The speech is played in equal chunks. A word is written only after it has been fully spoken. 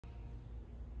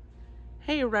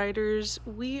Hey riders,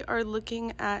 we are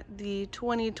looking at the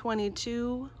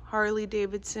 2022 Harley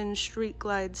Davidson Street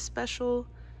Glide Special.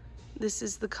 This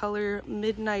is the color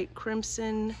Midnight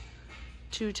Crimson,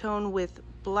 two-tone with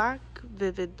black,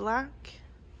 vivid black.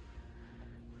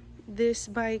 This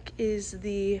bike is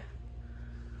the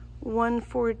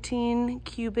 114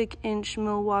 cubic inch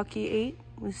Milwaukee 8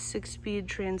 with 6-speed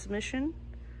transmission.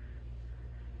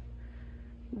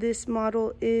 This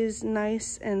model is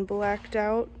nice and blacked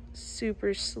out,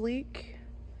 super sleek.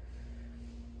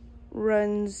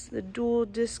 Runs the dual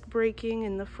disc braking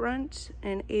in the front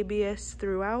and ABS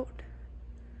throughout.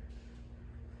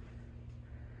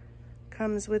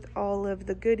 Comes with all of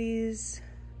the goodies: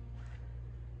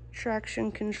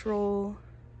 traction control,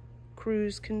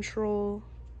 cruise control,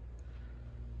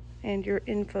 and your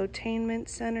infotainment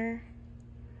center,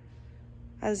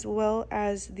 as well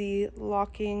as the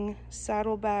locking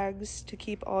saddlebags to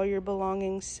keep all your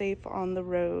belongings safe on the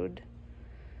road.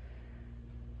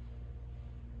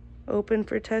 Open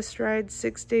for test rides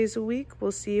 6 days a week.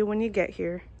 We'll see you when you get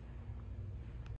here.